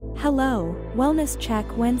Hello, Wellness Check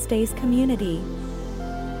Wednesdays community.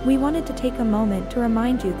 We wanted to take a moment to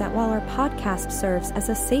remind you that while our podcast serves as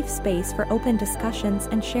a safe space for open discussions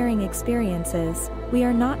and sharing experiences, we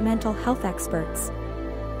are not mental health experts.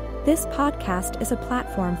 This podcast is a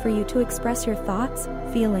platform for you to express your thoughts,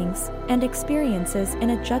 feelings, and experiences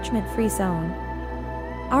in a judgment-free zone.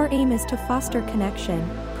 Our aim is to foster connection,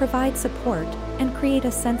 provide support, and create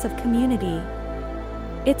a sense of community.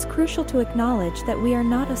 It's crucial to acknowledge that we are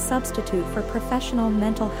not a substitute for professional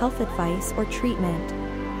mental health advice or treatment.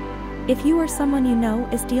 If you or someone you know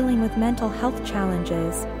is dealing with mental health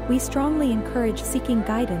challenges, we strongly encourage seeking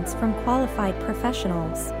guidance from qualified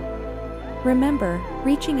professionals. Remember,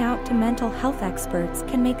 reaching out to mental health experts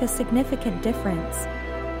can make a significant difference.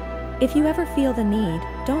 If you ever feel the need,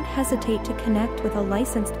 don't hesitate to connect with a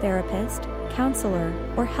licensed therapist, counselor,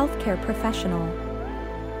 or healthcare professional.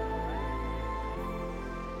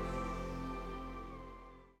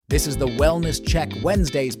 This is the Wellness Check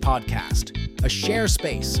Wednesdays podcast, a share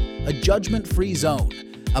space, a judgment-free zone,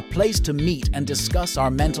 a place to meet and discuss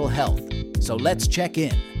our mental health. So let's check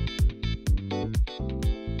in.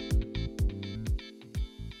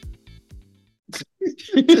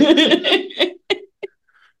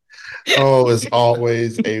 Oh, it's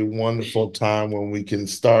always a wonderful time when we can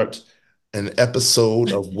start an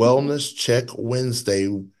episode of Wellness Check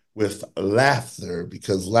Wednesday with laughter,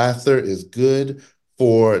 because laughter is good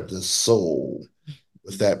for the soul.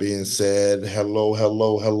 With that being said,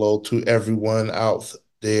 hello to everyone out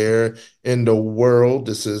there in the world.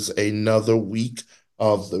 This is another week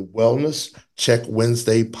of the Wellness Check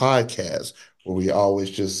Wednesday podcast, where we always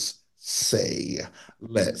just say,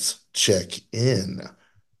 let's check in.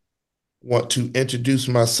 Want to introduce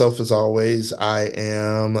myself as always. I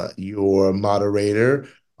am your moderator.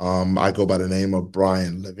 I go by the name of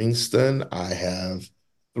Brian Livingston. I have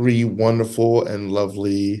three wonderful and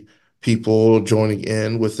lovely people joining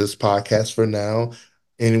in with this podcast for now.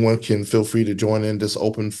 Anyone can feel free to join in this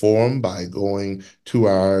open forum by going to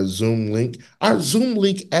our Zoom link. Our Zoom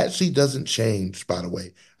link actually doesn't change, by the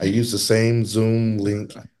way. I use the same Zoom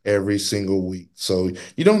link every single week. So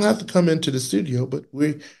you don't have to come into the studio, but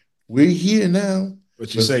we're here now.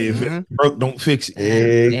 But you say if it broke, don't fix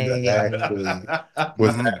it. Exactly.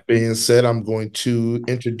 With that being said, I'm going to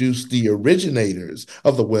introduce the originators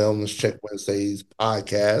of the Wellness Check Wednesdays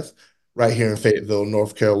podcast right here in Fayetteville,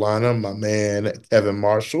 North Carolina. My man, Kevin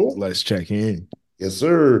Marshall. Let's check in. Yes,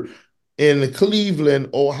 sir. In Cleveland,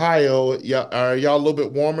 Ohio, are y'all a little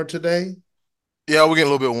bit warmer today? Yeah, we're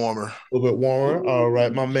getting a little bit warmer. A little bit warmer. All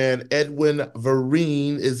right. My man, Edwin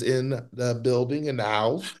Vereen, is in the building, in the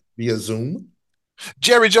house via Zoom.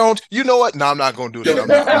 Jerry Jones, you know what? No, I'm not going to do that.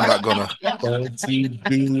 I'm not going to. Don't you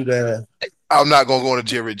do that. I'm not going to go on a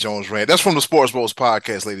Jerry Jones rant. That's from the Sports Bros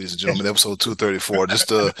podcast, ladies and gentlemen, episode 234.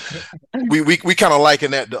 Just we kind of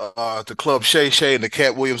liken that to Club Shay Shay and the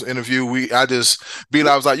Cat Williams interview. I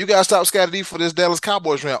was like, you guys stop Scotty D for this Dallas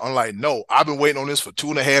Cowboys rant. I'm like, no, I've been waiting on this for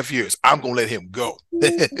 2.5 years. I'm going to let him go.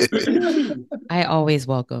 I always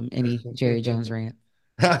welcome any Jerry Jones rant.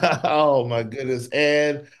 Oh my goodness.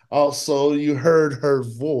 And also you heard her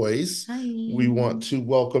voice. Hi. We want to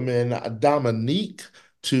welcome in Dominique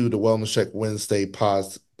to the Wellness Check Wednesday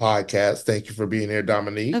podcast. Thank you for being here,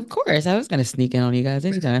 Dominique. Of course. I was going to sneak in on you guys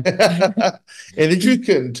anytime. And if you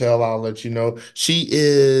couldn't tell, I'll let you know. She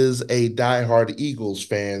is a diehard Eagles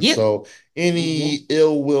fan. Yep. So any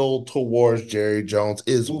ill will towards Jerry Jones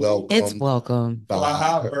is welcome. It's welcome.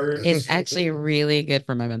 It's actually really good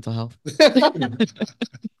for my mental health.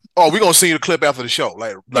 Oh, we're going to send you the clip after the show.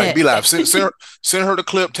 Like be live. Send her the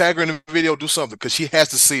clip, tag her in the video, do something, because she has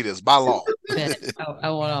to see this by law. I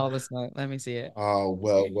want all the smoke. Let me see it. Oh,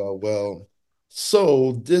 well.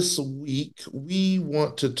 So this week, we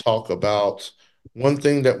want to talk about one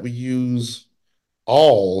thing that we use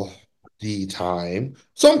all the time.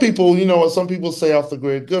 Some people, you know what, some people say off the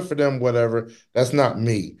grid, good for them, whatever. That's not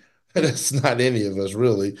me. That's not any of us,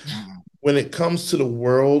 really. When it comes to the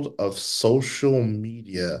world of social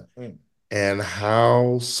media and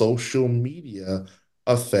how social media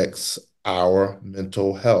affects our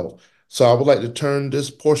mental health. So I would like to turn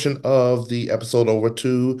this portion of the episode over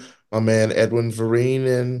to my man, Edwin Vereen,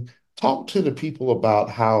 and talk to the people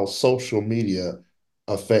about how social media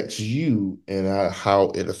affects you and how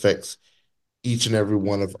it affects each and every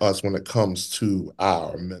one of us when it comes to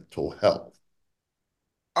our mental health.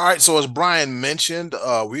 All right, so as Brian mentioned,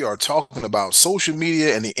 we are talking about social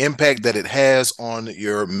media and the impact that it has on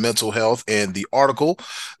your mental health. And the article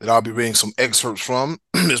that I'll be reading some excerpts from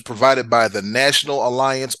is provided by the National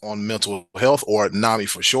Alliance on Mental Health, or NAMI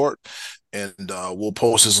for short. And we'll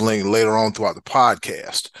post this link later on throughout the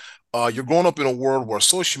podcast. You're growing up in a world where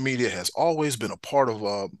social media has always been a part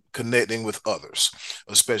of connecting with others,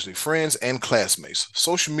 especially friends and classmates.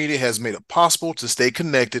 Social media has made it possible to stay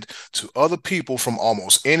connected to other people from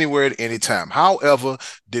almost anywhere at any time. However,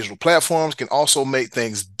 digital platforms can also make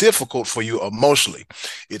things difficult for you emotionally.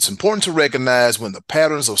 It's important to recognize when the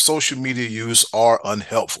patterns of social media use are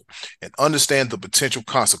unhelpful and understand the potential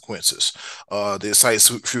consequences. This cites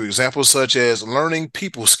a few examples, such as learning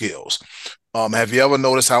people skills. Have you ever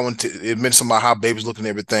noticed how it mentions about how babies look and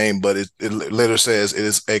everything, but it later says it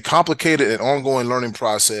is a complicated and ongoing learning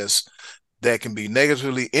process that can be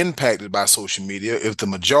negatively impacted by social media if the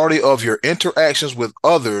majority of your interactions with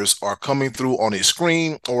others are coming through on a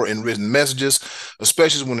screen or in written messages,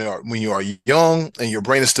 especially when you are young and your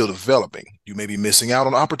brain is still developing. You may be missing out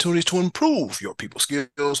on opportunities to improve your people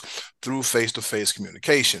skills through face-to-face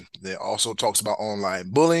communication. It also talks about online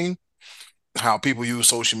bullying, how people use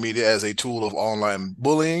social media as a tool of online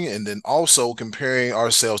bullying, and then also comparing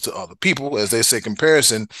ourselves to other people. As they say,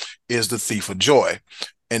 comparison is the thief of joy.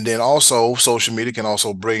 And then also, social media can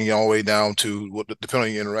also bring you all the way down to, depending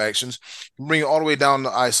on your interactions, bring you all the way down to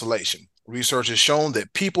isolation. Research has shown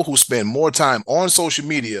that people who spend more time on social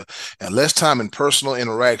media and less time in personal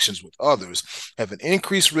interactions with others have an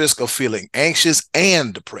increased risk of feeling anxious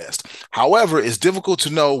and depressed. However, it's difficult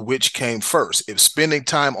to know which came first, if spending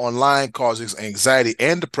time online causes anxiety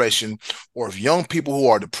and depression, or if young people who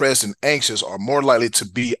are depressed and anxious are more likely to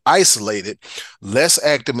be isolated, less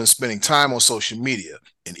active in spending time on social media.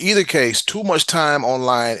 In either case, too much time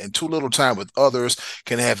online and too little time with others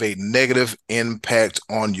can have a negative impact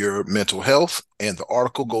on your mental health. And the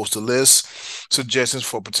article goes to list suggestions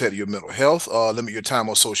for protecting your mental health. Limit your time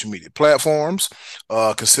on social media platforms.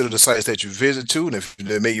 Consider the sites that you visit to, and if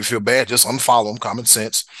they make you feel bad, just unfollow them. Common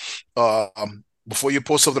sense. Before you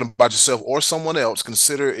post something about yourself or someone else,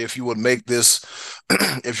 consider if you would make this,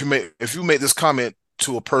 if you make this comment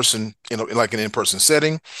to a person in like an in-person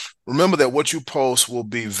setting. Remember that what you post will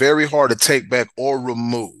be very hard to take back or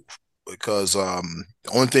remove, because the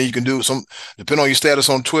only thing you can do, depending on your status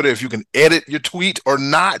on Twitter, if you can edit your tweet or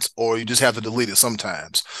not, or you just have to delete it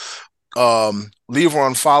sometimes. Leave or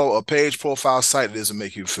unfollow a page, profile, site that doesn't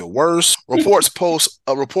make you feel worse. Report posts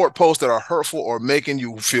that are hurtful or making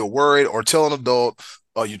you feel worried, or tell an adult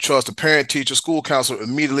you trust, a parent, teacher, school counselor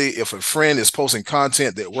immediately if a friend is posting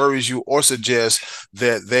content that worries you or suggests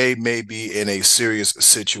that they may be in a serious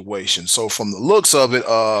situation. So from the looks of it,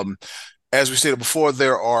 as we stated before,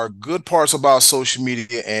 there are good parts about social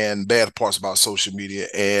media and bad parts about social media.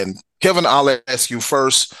 And Kevin, I'll ask you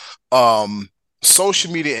first,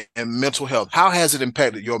 social media and mental health, how has it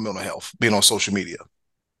impacted your mental health being on social media?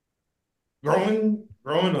 Growing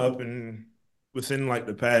up and within like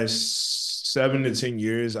the past 7 to 10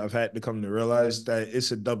 years, I've had to come to realize that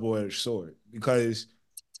it's a double-edged sword, because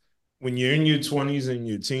when you're in your 20s and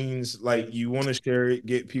your teens, like, you want to share it,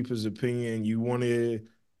 get people's opinion,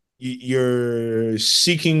 you're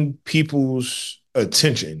seeking people's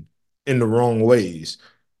attention in the wrong ways.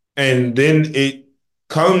 And then it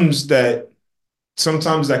comes that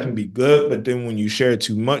sometimes that can be good, but then when you share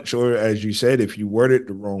too much, or as you said, if you word it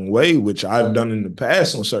the wrong way, which I've done in the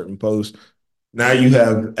past on certain posts, now you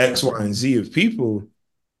have X, Y, and Z of people.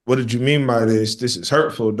 What did you mean by this? This is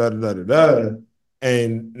hurtful, da da da da da.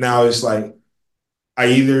 And now it's like,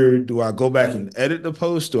 do I go back and edit the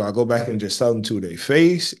post? Do I go back and just tell them to their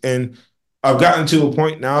face? And I've gotten to a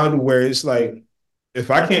point now to where it's like,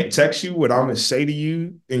 if I can't text you what I'm gonna say to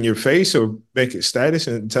you in your face, or make it status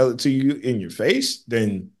and tell it to you in your face,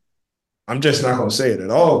 then I'm just not gonna say it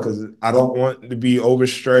at all, because I don't want to be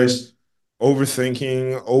overstressed,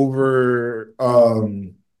 overthinking,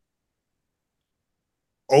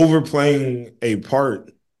 overplaying a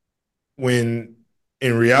part, when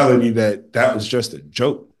in reality that was just a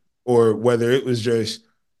joke, or whether it was just,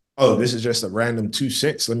 oh, this is just a random 2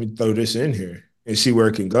 cents. Let me throw this in here and see where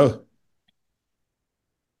it can go.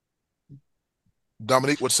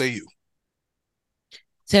 Dominique, what say you?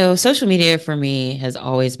 So social media for me has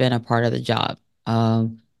always been a part of the job.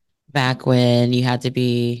 Back when you had to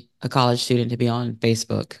be a college student to be on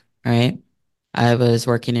Facebook, right? I was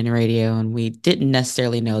working in radio, and we didn't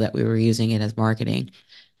necessarily know that we were using it as marketing.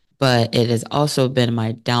 But it has also been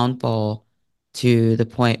my downfall, to the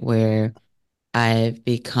point where I've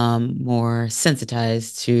become more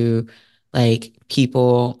sensitized to like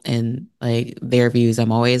people and like their views.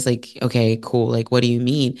 I'm always like, okay, cool. Like, what do you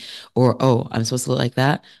mean? Or, oh, I'm supposed to look like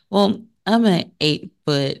that. Well, I'm an 8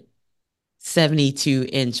 foot,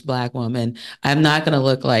 72-inch Black woman. I'm not going to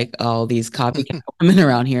look like all these copycat women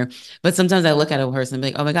around here. But sometimes I look at a person and be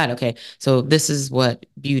like, oh my God, okay, so this is what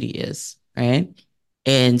beauty is, right?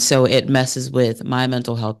 And so it messes with my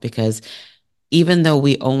mental health because even though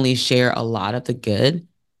we only share a lot of the good,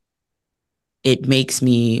 it makes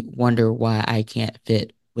me wonder why I can't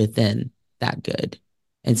fit within that good.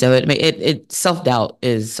 And so it self-doubt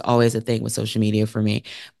is always a thing with social media for me.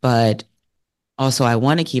 But also I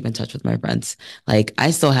want to keep in touch with my friends. Like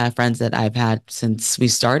I still have friends that I've had since we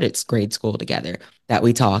started grade school together that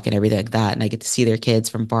we talk and everything like that. And I get to see their kids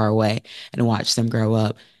from far away and watch them grow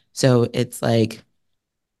up. So it's like,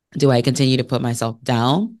 do I continue to put myself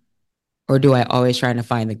down or do I always try to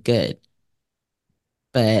find the good?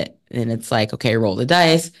 But then it's like, okay, roll the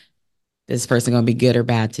dice. This person gonna be good or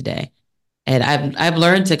bad today? And I've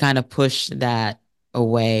learned to kind of push that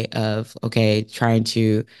away of okay, trying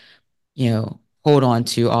to, hold on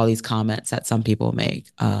to all these comments that some people make.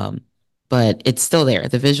 But it's still there.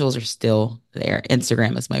 The visuals are still there.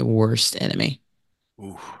 Instagram is my worst enemy.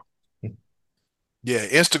 Ooh. Yeah,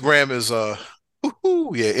 Instagram is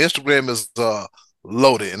Instagram is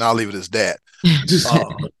loaded, and I'll leave it as that. It's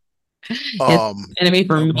enemy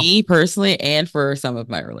for me personally and for some of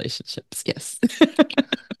my relationships. Yes.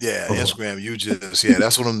 Yeah, Instagram.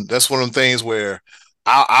 That's one of them things where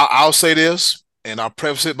I'll say this, and I'll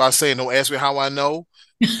preface it by saying, "Don't ask me how I know,"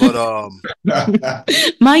 but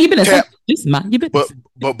Ma, you been tap, this Ma, you been.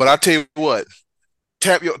 But I tell you what,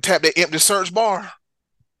 tap that empty search bar,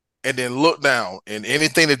 and then look down, and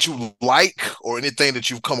anything that you like or anything that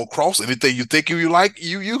you've come across, anything you think you like,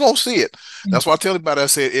 you gonna see it. That's why I tell everybody. I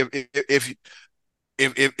said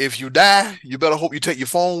if you die, you better hope you take your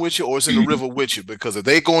phone with you or it's in the river with you, because if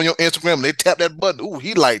they go on your Instagram and they tap that button, ooh,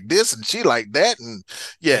 he like this and she like that, and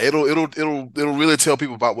yeah, it'll really tell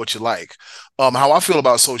people about what you like. How I feel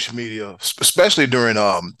about social media, especially during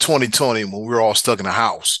 2020 when we were all stuck in the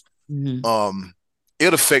house.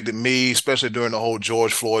 It affected me, especially during the whole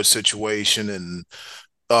George Floyd situation, and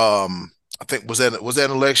I think was that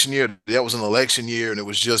an election year? That was an election year, and it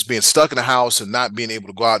was just being stuck in the house and not being able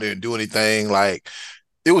to go out there and do anything. Like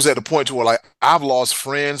it was at the point to where like I've lost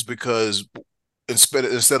friends because instead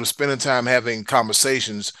of spending time having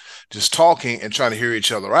conversations, just talking and trying to hear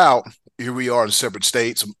each other out, here we are in separate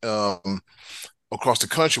states across the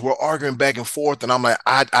country. We're arguing back and forth, and I'm like,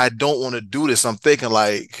 I don't want to do this. I'm thinking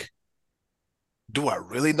like, do I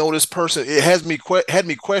really know this person? It had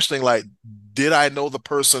me questioning like, did I know the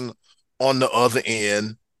person on the other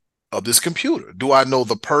end of this computer? Do I know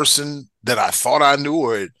the person that I thought I knew,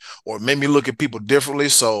 or made me look at people differently?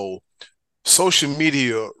 So social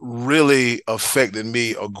media really affected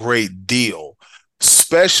me a great deal,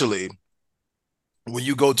 especially when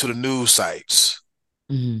you go to the news sites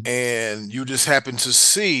and you just happen to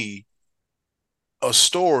see a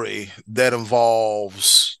story that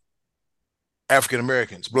involves African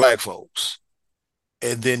Americans, Black folks,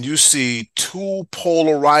 and then you see two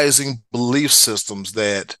polarizing belief systems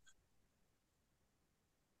that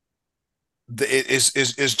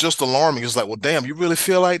it's just alarming. It's like, well, damn, you really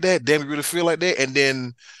feel like that? Damn, you really feel like that? And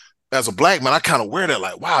then as a Black man, I kind of wear that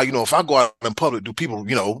like, wow, if I go out in public, do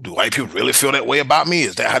white people really feel that way about me?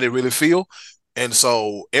 Is that how they really feel? And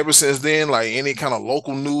so ever since then, like any kind of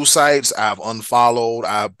local news sites, I've unfollowed,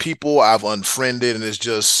 I've unfriended, and it's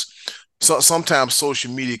just sometimes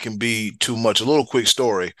social media can be too much. A little quick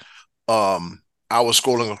story. I was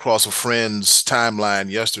scrolling across a friend's timeline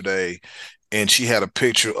yesterday, and she had a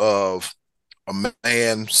picture of a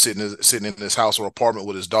man sitting in his house or apartment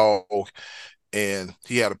with his dog, and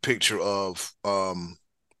he had a picture of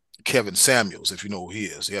Kevin Samuels, if you know who he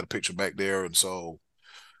is. He had a picture back there, and so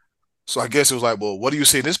I guess it was like, well, what do you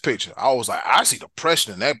see in this picture? I was like, I see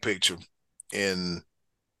depression in that picture, and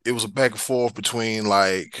it was a back and forth between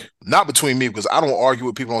like, not between me, because I don't argue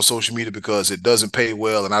with people on social media because it doesn't pay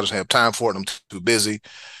well and I just have time for it and I'm too busy.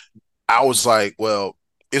 I was like, well,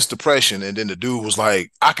 it's depression. And then the dude was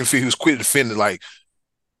like, I can feel he was quick to defend it, like,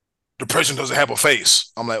 depression doesn't have a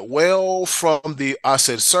face. I'm like, well, I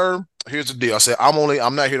said, sir, here's the deal. I said,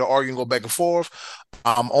 I'm not here to argue and go back and forth.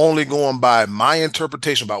 I'm only going by my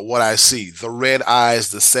interpretation about what I see. The red eyes,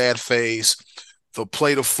 the sad face, the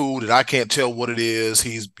plate of food that I can't tell what it is.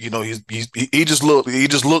 He just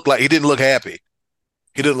looked like he didn't look happy.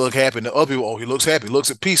 He didn't look happy. And the other people, oh, he looks happy. He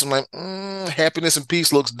looks at peace. I'm like, happiness and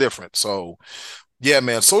peace looks different. So yeah,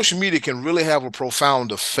 man, social media can really have a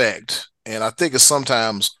profound effect. And I think it's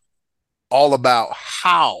sometimes all about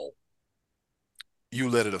how you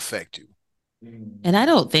let it affect you. And I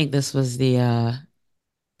don't think this was the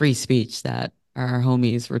free speech that our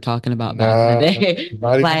homies were talking about back in the day.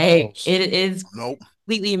 Like it is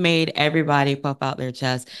completely made everybody puff out their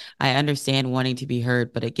chest. I understand wanting to be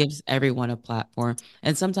heard, but it gives everyone a platform.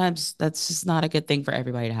 And sometimes that's just not a good thing for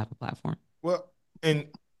everybody to have a platform. Well, and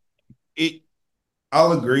it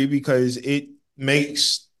I'll agree because it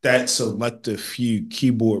makes that selective few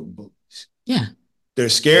keyboard bullies. Yeah. They're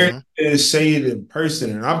scared to say it in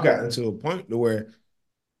person. And I've gotten to a point to where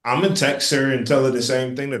I'm gonna text her and tell her the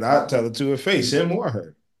same thing that I tell her to her face, him or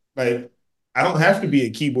her. Like, I don't have to be a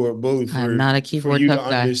keyboard bully I'm not a keyboard for you to tough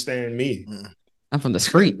guy. understand me. I'm from the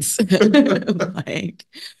streets. Like,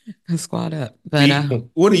 squad up. But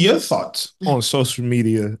what are your thoughts on social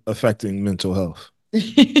media affecting mental health?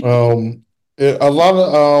 A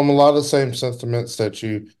lot of same sentiments that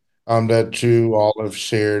you all have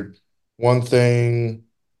shared. One thing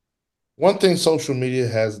social media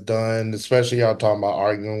has done, especially y'all talking about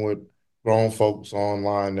arguing with grown folks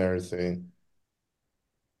online and everything.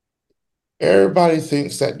 Everybody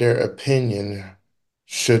thinks that their opinion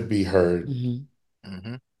should be heard.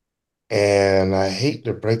 And I hate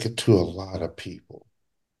to break it to a lot of people.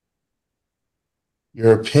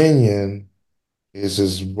 Your opinion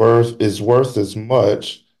is worth as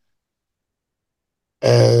much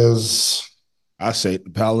as I say the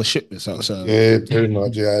pile of shit that's outside. Yeah, pretty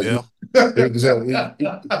much. Yeah. Exactly.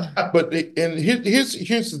 But here's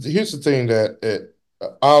the thing that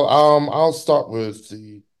I'll start with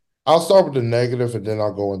the negative and then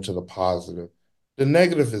I'll go into the positive. The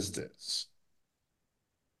negative is this.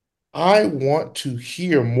 I want to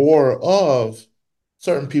hear more of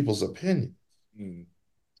certain people's opinions.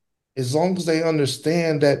 As long as they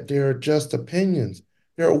understand that they're just opinions.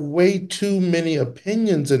 There are way too many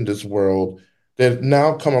opinions in this world that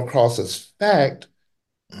now come across as fact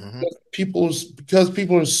because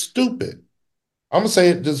people are stupid. I'm gonna say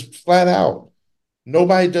it just flat out.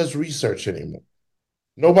 Nobody does research anymore.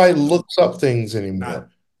 Nobody looks up things anymore.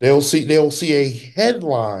 They'll see a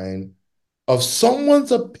headline of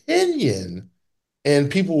someone's opinion and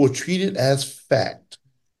people will treat it as fact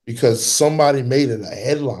because somebody made it a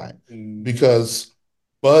headline. Because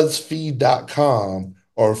BuzzFeed.com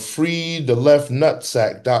or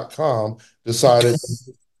FreeTheLeftNutsack.com decided.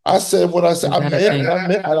 I said what I said. I meant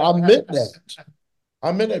that.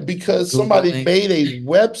 I meant it because somebody made a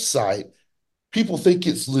website. People think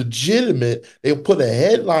it's legitimate. They'll put a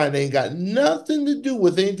headline. They ain't got nothing to do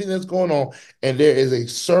with anything that's going on. And there is a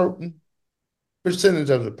certain percentage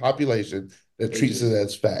of the population that treats it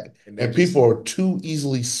as fact. And people are too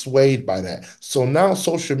easily swayed by that. So now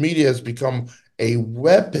social media has become a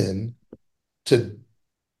weapon to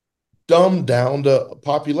dumb down the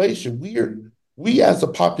population. We as a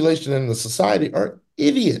population and the society are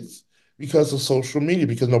idiots because of social media,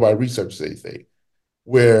 because nobody researches anything.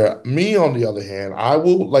 Where me, on the other hand, I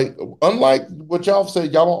will, unlike what y'all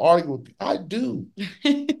said, y'all don't argue with me. I do.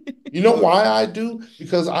 You know why I do?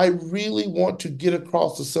 Because I really want to get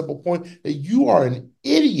across the simple point that you are an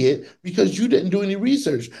idiot because you didn't do any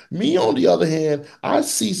research. Me, on the other hand, I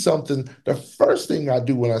see something. The first thing I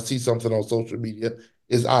do when I see something on social media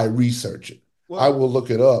is I research it. I will look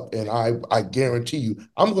it up, and I guarantee you,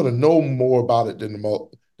 I'm going to know more about it than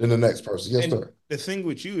the next person. Yes, sir. The thing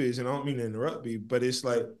with you is, and I don't mean to interrupt you, but it's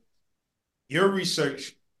like your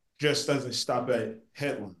research just doesn't stop at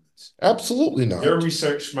headlines. Absolutely not. Your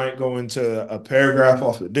research might go into a paragraph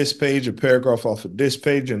off of this page, a paragraph off of this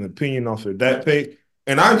page, an opinion off of that page.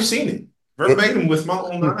 And I've seen it verbatim with my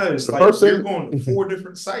own eyes. You're going to 4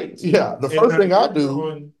 different sites. Yeah. The first thing I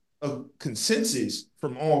do on a consensus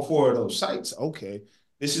from all 4 of those sites. Okay,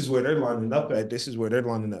 this is where they're lining up at. This is where they're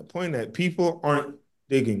lining that point at. People aren't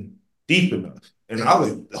digging deep enough. And I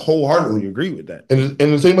would wholeheartedly agree with that. And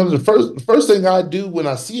the thing about the first thing I do when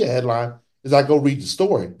I see a headline is I go read the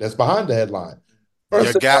story that's behind the headline.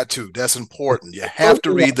 You got to. That's important. You have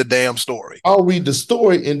to read the damn story. I'll read the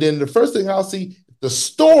story, and then the first thing I'll see, the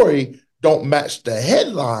story don't match the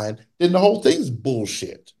headline, then the whole thing's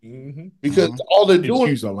bullshit. Because all they're doing.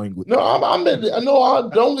 Excuse our language. No, I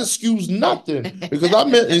don't excuse nothing because I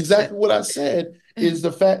meant exactly what I said. Is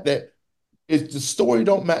the fact that if the story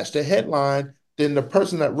don't match the headline, then the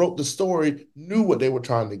person that wrote the story knew what they were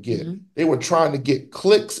trying to get. They were trying to get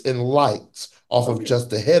clicks and likes off of just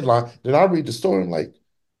the headline. Then I read the story, I'm like,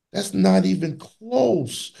 that's not even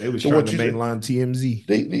close. They was trying to mainline TMZ.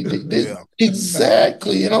 They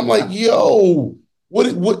exactly. And I'm like, yo, what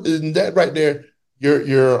isn't that right there? Your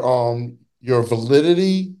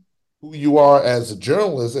validity, who you are as a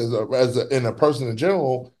journalist, and a person in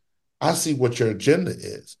general, I see what your agenda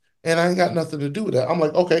is. And I ain't got nothing to do with that. I'm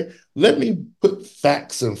like, okay, let me put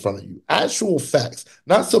facts in front of you, actual facts,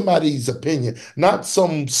 not somebody's opinion, not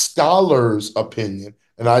some scholar's opinion.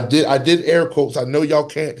 And I did air quotes. I know y'all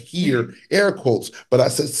can't hear air quotes, but I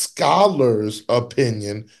said scholar's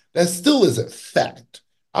opinion. That still isn't fact.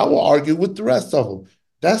 I will argue with the rest of them.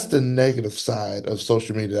 That's the negative side of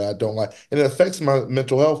social media that I don't like. And it affects my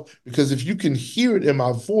mental health because if you can hear it in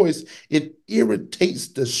my voice, it irritates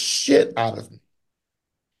the shit out of me.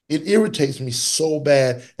 It irritates me so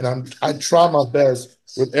bad. And I try my best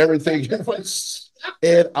with everything.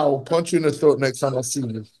 And I will punch you in the throat next time I see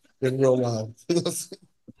you in real life.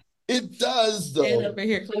 It does, though. And over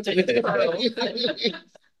here,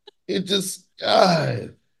 It just,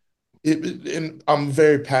 and I'm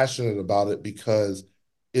very passionate about it because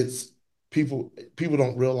it's people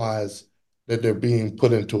don't realize that they're being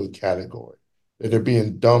put into a category, that they're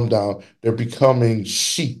being dumbed down, they're becoming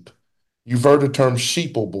sheep. You've heard the term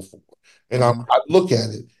sheeple before. And I look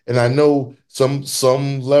at it and I know some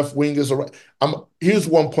left wingers are right. Here's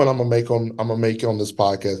one point I'm gonna make on this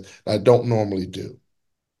podcast that I don't normally do.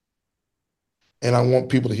 And I want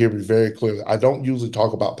people to hear me very clearly. I don't usually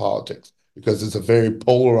talk about politics because it's a very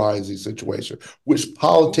polarizing situation, which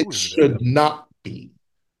politics should not be.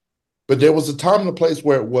 But there was a time and a place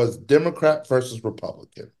where it was Democrat versus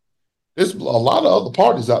Republican. There's a lot of other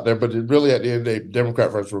parties out there, but it really at the end of the day,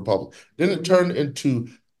 Democrat versus Republican. Then it turned into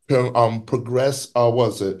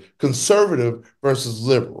conservative versus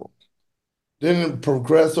liberal. Then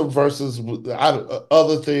progressive versus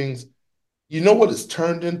other things. You know what it's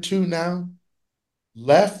turned into now?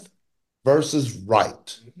 Left versus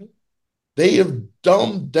right. They have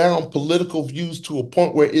dumbed down political views to a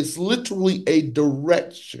point where it's literally a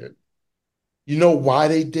direction. You know why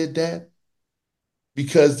they did that?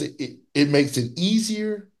 Because it makes it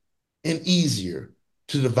easier and easier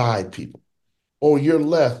to divide people. Or you're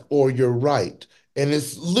left or you're right. And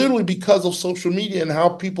it's literally because of social media and how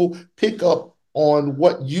people pick up on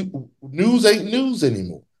news ain't news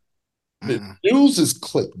anymore. News is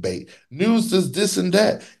clickbait. News is this and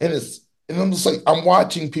that. And I'm just like, I'm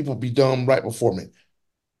watching people be dumb right before me.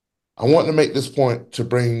 I want to make this point to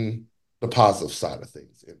bring the positive side of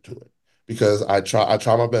things into it because I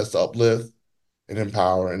try my best to uplift and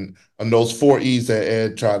empower. And those 4 E's that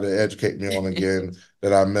Ed tried to educate me on again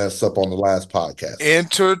that I messed up on the last podcast.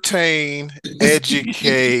 Entertain,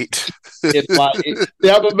 educate, enlighten,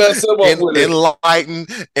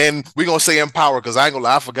 and we're gonna say empower because I ain't gonna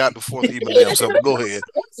lie, I forgot the 4th E now. So go ahead.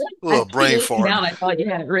 Brain fart. Now I thought you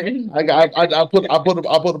had it written. I put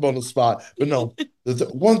them on the spot. But no, the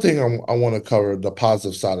one thing I want to cover, the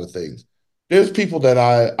positive side of things. There's people that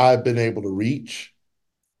I've been able to reach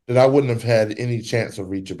that I wouldn't have had any chance of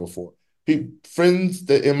reaching before. Friends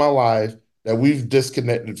that in my life that we've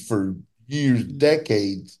disconnected for years,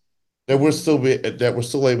 decades, that we're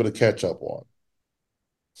still able to catch up on.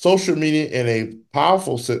 Social media, in a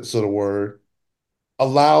powerful sense of the word,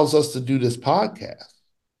 allows us to do this podcast.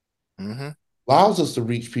 Allows us to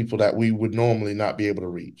reach people that we would normally not be able to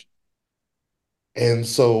reach. And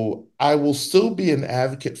so I will still be an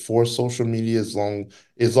advocate for social media as long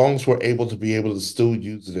as we're able to still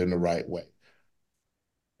use it in the right way.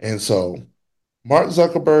 And so Mark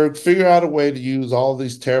Zuckerberg, figure out a way to use all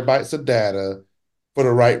these terabytes of data for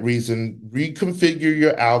the right reason. Reconfigure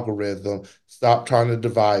your algorithm. Stop trying to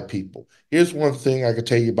divide people. Here's one thing I can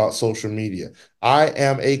tell you about social media. I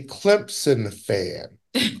am a Clemson fan.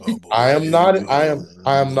 I am not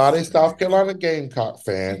a South Carolina Gamecock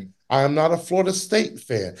fan. I am not a Florida State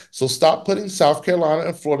fan. So stop putting South Carolina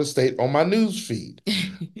and Florida State on my news feed.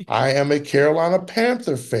 I am a Carolina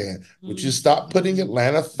Panther fan. Would you stop putting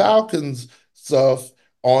Atlanta Falcons stuff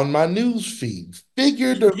on my news feed?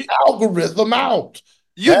 Figure the algorithm out.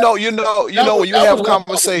 You know, when you have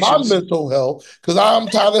conversations. My mental health, because I'm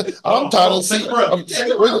tired of seeing.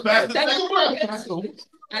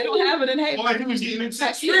 I don't have it in Haiti. Boy, he was getting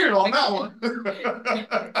into spirit on that one.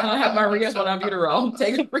 I don't have my reels on albuterol.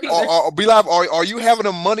 Take a breather. Be live. Are you having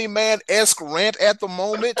a money man-esque rant at the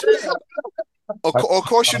moment? Of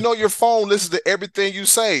course, you know your phone listens to everything you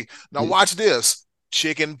say. Now watch this.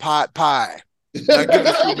 Chicken pot pie. Now give it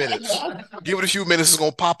a few minutes. Give it a few minutes. It's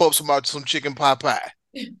gonna pop up some chicken pot pie.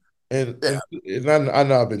 And I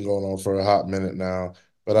know I've been going on for a hot minute now,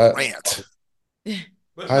 but rant.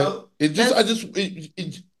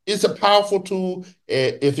 It's a powerful tool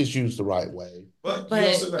if it's used the right way. But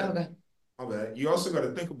you also got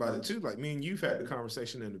to think about it too. Like me and you've had the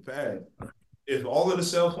conversation in the past. If all of the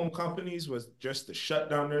cell phone companies was just to shut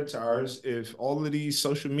down their towers, if all of these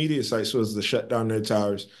social media sites was to shut down their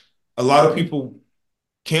towers, a lot of people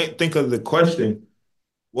can't think of the question,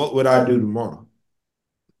 what would I do tomorrow?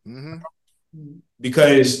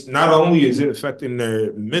 Because not only is it affecting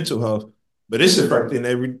their mental health, but it's affecting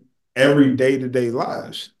every day-to-day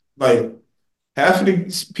lives. Like half of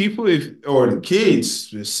the people, or the kids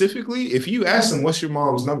specifically, if you ask them, what's your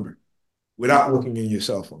mom's number? Without looking in your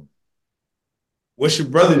cell phone. What's your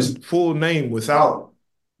brother's full name without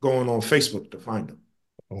going on Facebook to find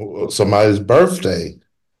them. Somebody's birthday.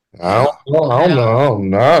 I don't know. I don't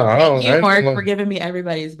know. Thank you, Mark, for giving me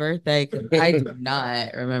everybody's birthday. 'Cause I do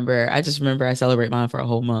not remember. I just remember I celebrate mine for a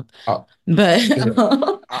whole month. But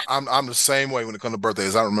I'm the same way when it comes to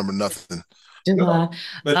birthdays. I don't remember nothing.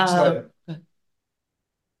 But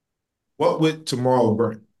what would tomorrow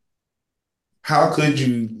bring? How could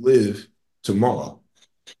you live tomorrow?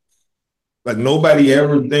 Like nobody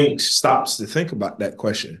ever stops to think about that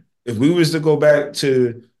question. If we was to go back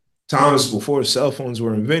to times before cell phones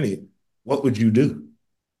were invented, what would you do?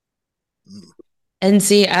 And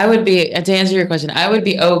see, I would be, to answer your question, I would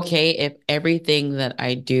be okay if everything that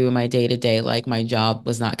I do in my day to day, like my job,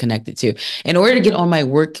 was not connected to. In order to get on my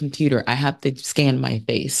work computer, I have to scan my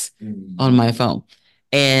face on my phone.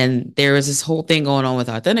 And there was this whole thing going on with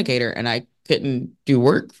Authenticator, and I couldn't do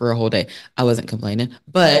work for a whole day. I wasn't complaining,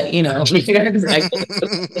 but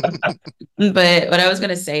but what I was going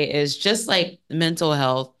to say is just like mental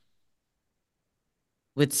health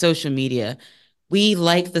with social media, we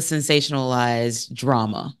like the sensationalized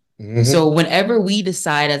drama. Mm-hmm. So whenever we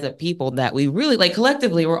decide as a people that we really like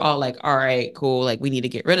collectively, we're all like, all right, cool. Like we need to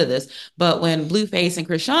get rid of this. But when Blueface and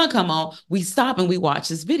Krishan come on, we stop and we watch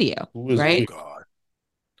this video, right? Oh, God.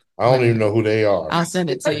 I don't even know who they are. I'll send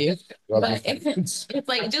it to you. But it's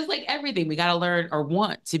like, just like everything, we got to learn or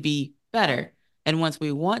want to be better. And once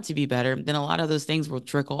we want to be better, then a lot of those things will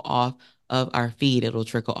trickle off of our feed. It'll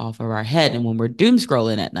trickle off of our head. And when we're doom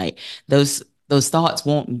scrolling at night, those thoughts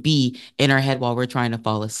won't be in our head while we're trying to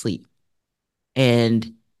fall asleep.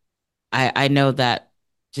 And I know that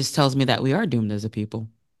just tells me that we are doomed as a people.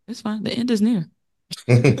 It's fine. The end is near.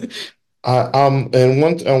 And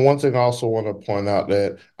one thing I also want to point out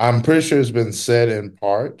that I'm pretty sure it's been said in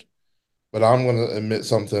part, but I'm going to admit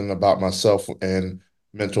something about myself and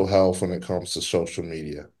mental health when it comes to social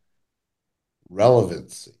media.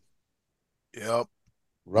 Relevancy. Yep.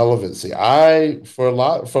 Relevancy. For a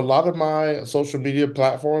lot of my social media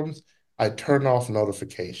platforms, I turn off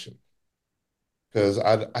notification because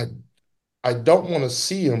I don't want to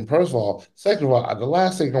see them, first of all. Second of all, the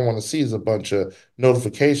last thing I want to see is a bunch of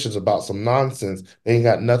notifications about some nonsense. They ain't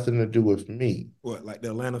got nothing to do with me. What, like the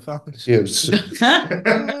Atlanta Falcons? Yes.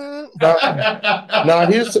 Now,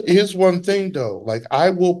 here's one thing though. Like I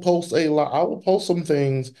will post some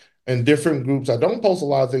things in different groups. I don't post a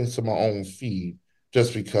lot of things to my own feed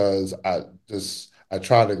just because I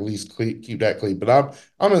try to at least keep that clean. But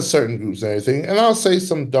I'm in certain groups and everything, and I'll say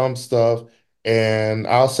some dumb stuff. And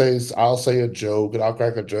I'll say a joke and I'll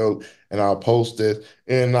crack a joke and I'll post it.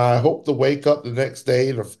 And I hope to wake up the next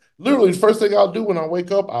day. Literally, the first thing I'll do when I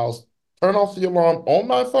wake up, I'll turn off the alarm on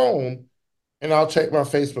my phone and I'll check my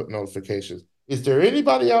Facebook notifications. Is there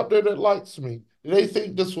anybody out there that likes me? Do they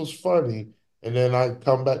think this was funny? And then I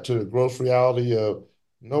come back to the gross reality of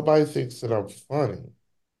nobody thinks that I'm funny.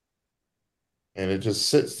 And it just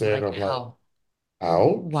sits there and I'm like,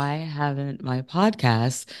 out. Why haven't my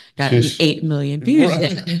podcast gotten 8 million views?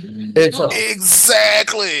 Right.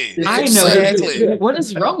 Exactly. I know. Exactly. What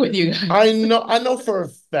is wrong with you guys? I know for a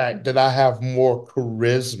fact that I have more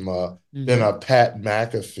charisma than a Pat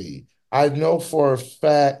McAfee. I know for a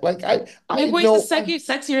fact, like I know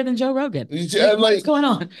sexier than Joe Rogan. Yeah, what's going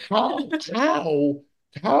on? How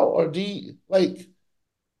are the like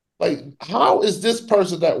how is this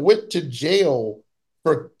person that went to jail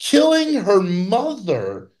for killing her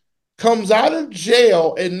mother comes out of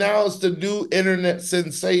jail and now it's the new internet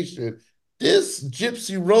sensation? This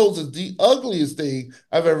Gypsy Rose is the ugliest thing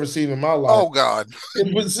I've ever seen in my life. Oh God!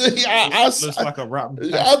 It was looks like a rotten.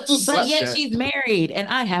 But yet she's married and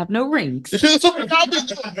I have no rings. It's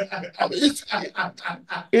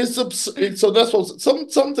absurd. So that's what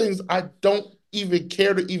some things I don't even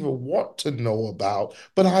care to even want to know about,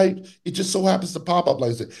 but it just so happens to pop up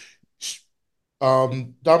like that.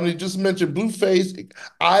 Dominique just mentioned Blueface.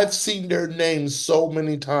 I've seen their names so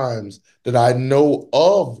many times that I know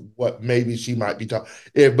of what maybe she might be talking.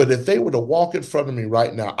 But if they were to walk in front of me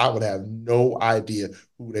right now, I would have no idea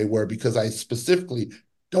who they were because I specifically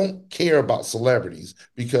don't care about celebrities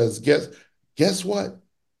because guess what?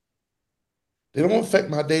 They don't affect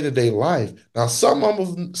my day-to-day life. Now, some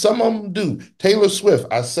of them do. Taylor Swift,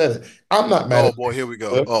 I said it. I'm not mad. Oh boy, here we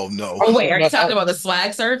go. Oh no. Oh wait, are you talking about the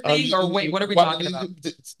swag surf thing, or wait, what are we talking about?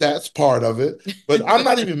 That's part of it, but I'm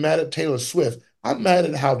not even mad at Taylor Swift. I'm mad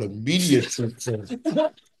at how the media treats her.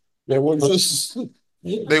 There was just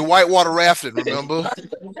they whitewater rafted. Remember?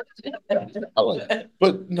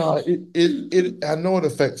 But no, it. I know it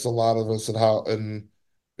affects a lot of us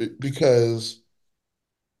because.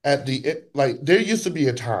 There used to be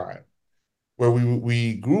a time where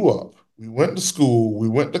we grew up. We went to school, we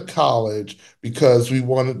went to college because we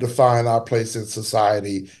wanted to find our place in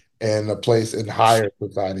society and a place in higher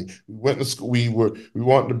society. We went to school, we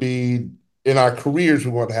wanted to be in our careers,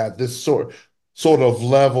 we want to have this sort of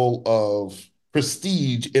level of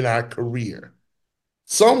prestige in our career.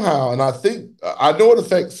 Somehow, and I know it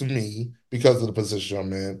affects me because of the position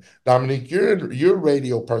I'm in. Dominique, you're a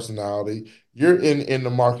radio personality. You're in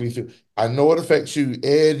the marketing field. I know it affects you.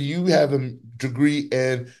 Ed, you have a degree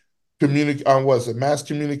in mass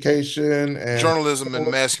communication and journalism and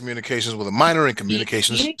mass communications with a minor in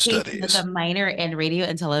communications studies. With a minor in radio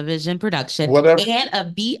and television production, whatever, and a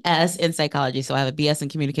BS in psychology. So I have a BS in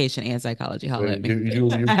communication and psychology. Holla at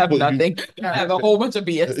me. I have nothing. I have a whole bunch of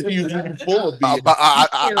BS. You're full of BS.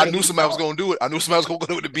 I knew somebody was going to do it. I knew somebody was going to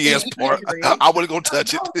go with the BS part. I wasn't going to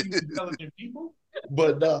touch it.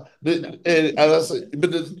 But the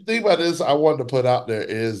thing about this I wanted to put out there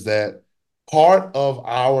is that part of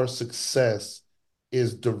our success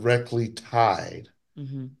is directly tied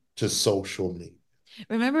to social media.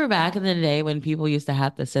 Remember back in the day when people used to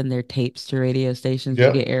have to send their tapes to radio stations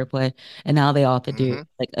to get airplay, and now they all have to do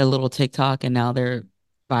like a little TikTok, and now they're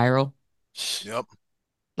viral. Yep.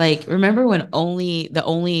 Like, remember when the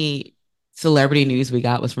only celebrity news we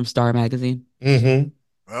got was from Star Magazine? Yep.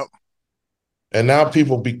 And now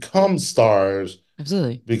people become stars.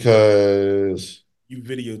 Absolutely. Because you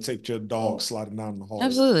videotaped your dog sliding down the hall.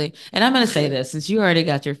 Absolutely. And I'm going to say this, since you already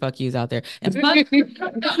got your fuck yous out there. And fuck because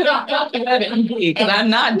I'm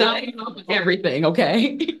not dying off of everything,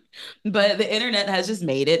 okay? But the internet has just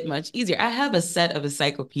made it much easier. I have a set of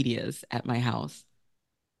encyclopedias at my house.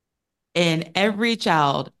 And every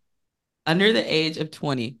child under the age of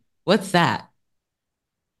 20, what's that?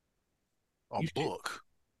 A book.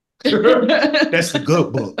 That's the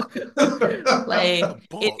good book. Like,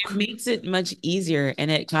 it makes it much easier,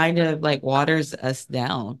 and it kind of like waters us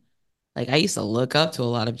down. Like, I used to look up to a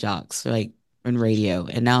lot of jocks like in radio,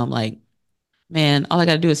 and now I'm like, man, all I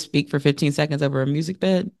gotta do is speak for 15 seconds over a music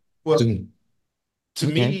bed. Well, to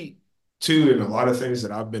me too, and a lot of things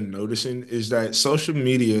that I've been noticing is that social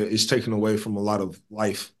media is taking away from a lot of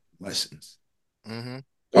life lessons.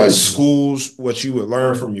 Like schools, what you would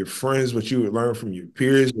learn from your friends, what you would learn from your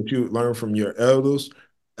peers, what you would learn from your elders,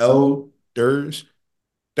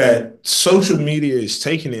 that social media is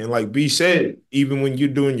taking it. And like B said, even when you're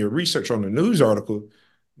doing your research on the news article,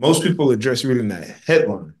 most people are just reading that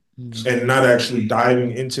headline and not actually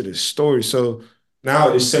diving into the story. So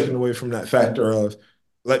now it's taken away from that factor of,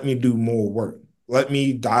 let me do more work. Let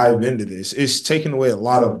me dive into this. It's taking away a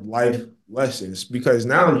lot of life lessons, because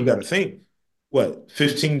now you got to think,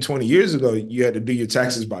 15, 20 years ago, you had to do your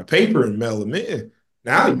taxes by paper and mail them in.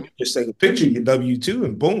 Now you just take a picture, your W-2,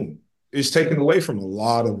 and boom. It's taken away from a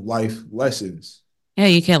lot of life lessons. Yeah,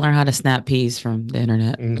 you can't learn how to snap peas from the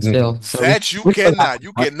internet still. So. That you cannot.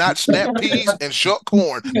 You cannot snap peas and shuck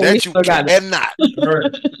corn. That you cannot.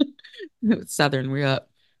 Southern, we're up.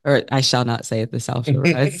 Or I shall not say it, the South shall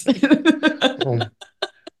rise.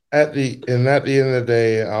 At the end of the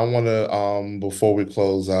day, I want to, before we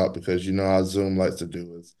close out, because you know how Zoom likes to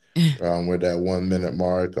do is we're that 1 minute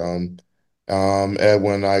mark.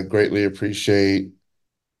 Edwin, I greatly appreciate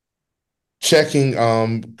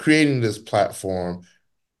creating this platform.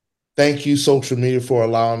 Thank you, social media, for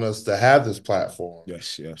allowing us to have this platform.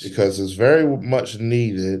 Yes. Because it's very much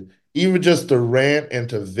needed, even just to rant and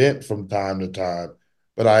to vent from time to time.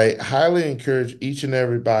 But I highly encourage each and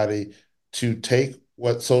everybody to take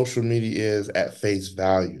what social media is at face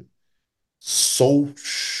value.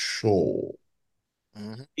 Social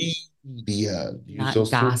media, not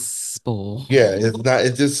gospel. Yeah, it's not.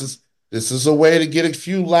 This is a way to get a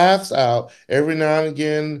few laughs out every now and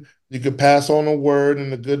again. You can pass on a word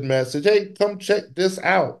and a good message. Hey, come check this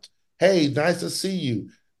out. Hey, nice to see you.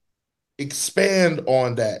 Expand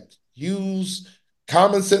on that. Use.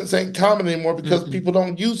 Common sense ain't common anymore because people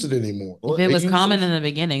don't use it anymore. If it was common in the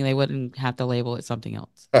beginning, they wouldn't have to label it something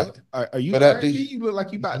else. Are you? But you look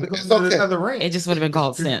like you about to go to another rant. It just would have been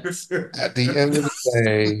called sense. At the end of the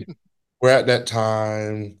day, we're at that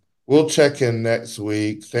time. We'll check in next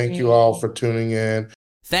week. Thank you all for tuning in.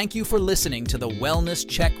 Thank you for listening to the Wellness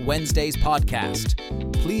Check Wednesdays podcast.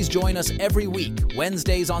 Please join us every week,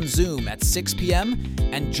 Wednesdays on Zoom at 6 p.m.,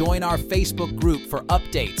 and join our Facebook group for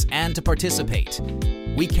updates and to participate.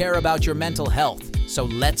 We care about your mental health, so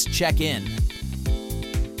let's check in.